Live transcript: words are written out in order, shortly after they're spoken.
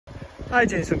Hi,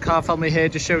 James from Car Family here,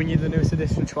 just showing you the newest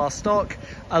addition to our stock.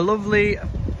 A lovely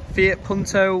Fiat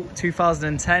Punto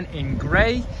 2010 in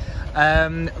grey.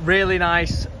 Really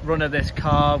nice run of this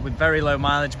car with very low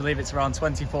mileage. I believe it's around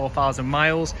 24,000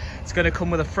 miles. It's going to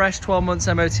come with a fresh 12 months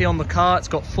MOT on the car. It's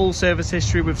got full service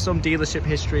history with some dealership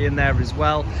history in there as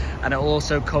well. And it'll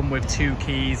also come with 2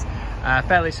 keys.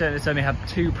 Fairly certain it's only had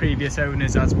 2 previous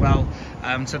owners as well.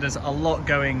 So there's a lot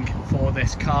going for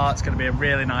this car. It's going to be a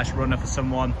really nice runner for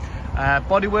someone.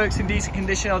 Bodywork's in decent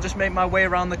condition. I'll just make my way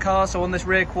around the car. So on this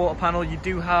rear quarter panel, you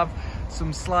do have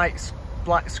some slight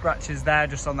black scratches there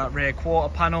just on that rear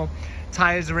quarter panel.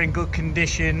 Tyres are in good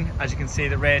condition. As you can see,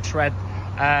 the rear tread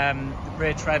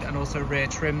and also rear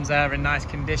trims are in nice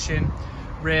condition.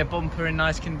 Rear bumper in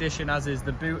nice condition, as is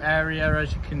the boot area,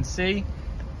 as you can see.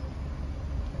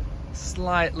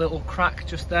 Slight little crack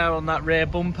just there on that rear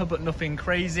bumper, but nothing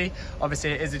crazy.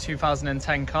 Obviously it is a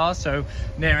 2010 car, so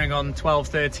nearing on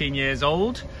 12-13 years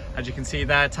old. As you can see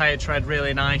there, tyre tread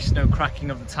really nice, no cracking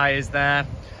of the tyres there.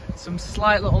 Some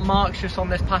slight little marks just on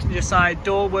this passenger side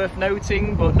door worth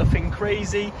noting, but nothing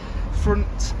crazy.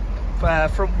 Front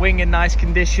wing in nice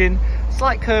condition.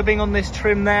 Slight curbing on this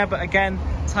trim there, but again,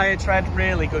 tyre tread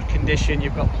really good condition.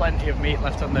 You've got plenty of meat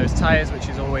left on those tyres, which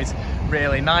is always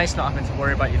really nice, not having to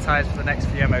worry about your tyres for the next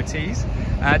few MOTs,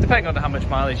 depending on how much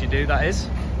mileage you do, that is.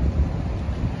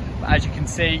 But as you can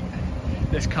see,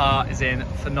 this car is in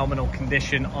phenomenal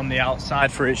condition on the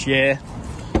outside for its year.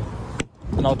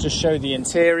 And I'll just show the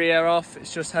interior off.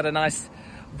 It's just had a nice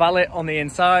valet on the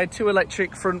inside, 2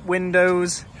 electric front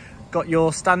windows, got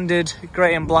your standard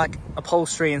grey and black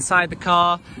upholstery inside the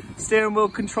car. Steering wheel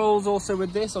controls also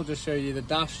with this. I'll just show you the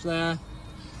dash there.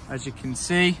 As you can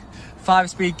see,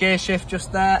 5-speed gear shift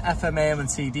just there, FM, AM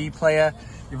and CD player.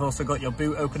 You've also got your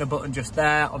boot opener button just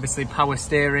there. Obviously power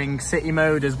steering, city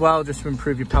mode as well, just to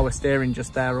improve your power steering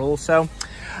just there also.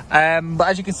 But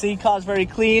as you can see, car's very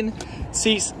clean.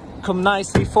 Seats come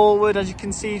nicely forward, as you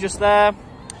can see just there.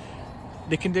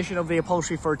 The condition of the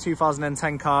upholstery for a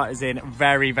 2010 car is in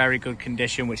very, very good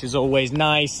condition, which is always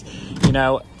nice. You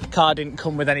know, the car didn't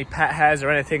come with any pet hairs or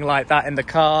anything like that in the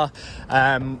car.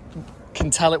 Can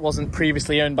tell it wasn't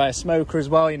previously owned by a smoker as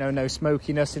well, you know, no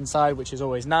smokiness inside, which is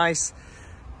always nice.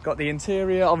 Got the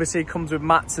interior, obviously comes with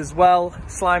mats as well,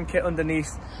 slime kit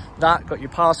underneath that, got your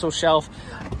parcel shelf,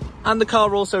 and the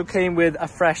car also came with a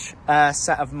fresh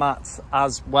set of mats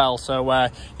as well. So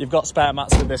you've got spare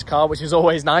mats with this car, which is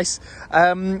always nice.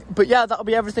 But yeah, that'll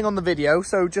be everything on the video.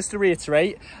 So just to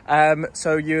reiterate,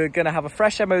 so you're going to have a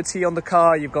fresh MOT on the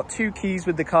car. You've got 2 keys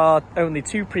with the car, only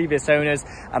 2 previous owners,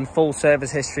 and full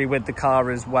service history with the car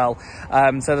as well.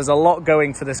 So there's a lot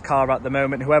going for this car at the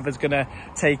moment. Whoever's going to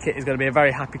take it is going to be a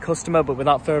very happy customer. But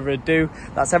without further ado,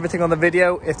 that's everything on the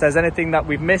video. If there's anything that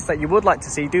we've missed that you would like to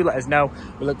see, do let us know.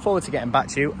 We look forward to getting back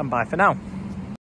to you, and bye for now.